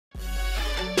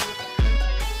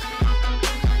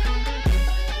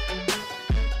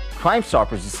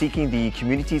Crimestoppers is seeking the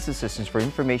community's assistance for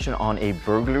information on a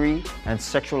burglary and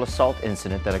sexual assault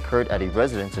incident that occurred at a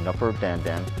residence in Upper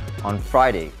Dandan on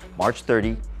Friday, March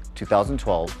 30,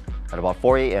 2012, at about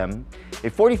 4 a.m. A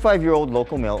 45-year-old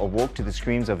local male awoke to the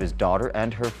screams of his daughter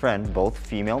and her friend, both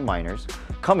female minors,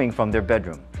 coming from their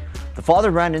bedroom. The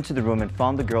father ran into the room and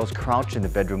found the girls crouched in the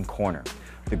bedroom corner.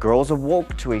 The girls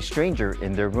awoke to a stranger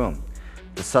in their room.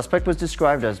 The suspect was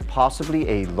described as possibly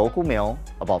a local male,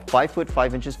 about 5 foot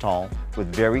 5 inches tall,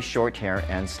 with very short hair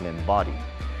and slim body.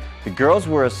 The girls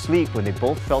were asleep when they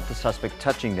both felt the suspect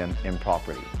touching them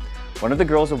improperly. One of the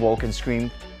girls awoke and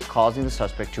screamed, causing the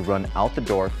suspect to run out the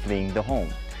door, fleeing the home.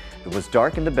 It was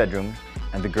dark in the bedroom,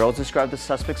 and the girls described the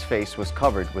suspect's face was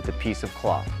covered with a piece of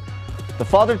cloth. The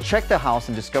father checked the house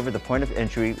and discovered the point of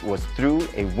entry was through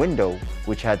a window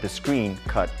which had the screen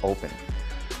cut open.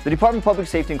 The Department of Public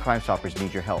Safety and Crimestoppers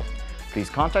need your help.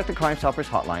 Please contact the Crimestoppers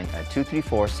hotline at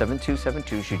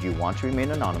 234-7272 should you want to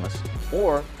remain anonymous,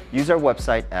 or use our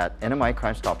website at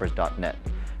nmicrimestoppers.net.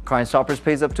 Crimestoppers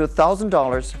pays up to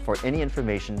 $1,000 for any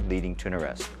information leading to an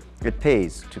arrest. It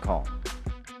pays to call.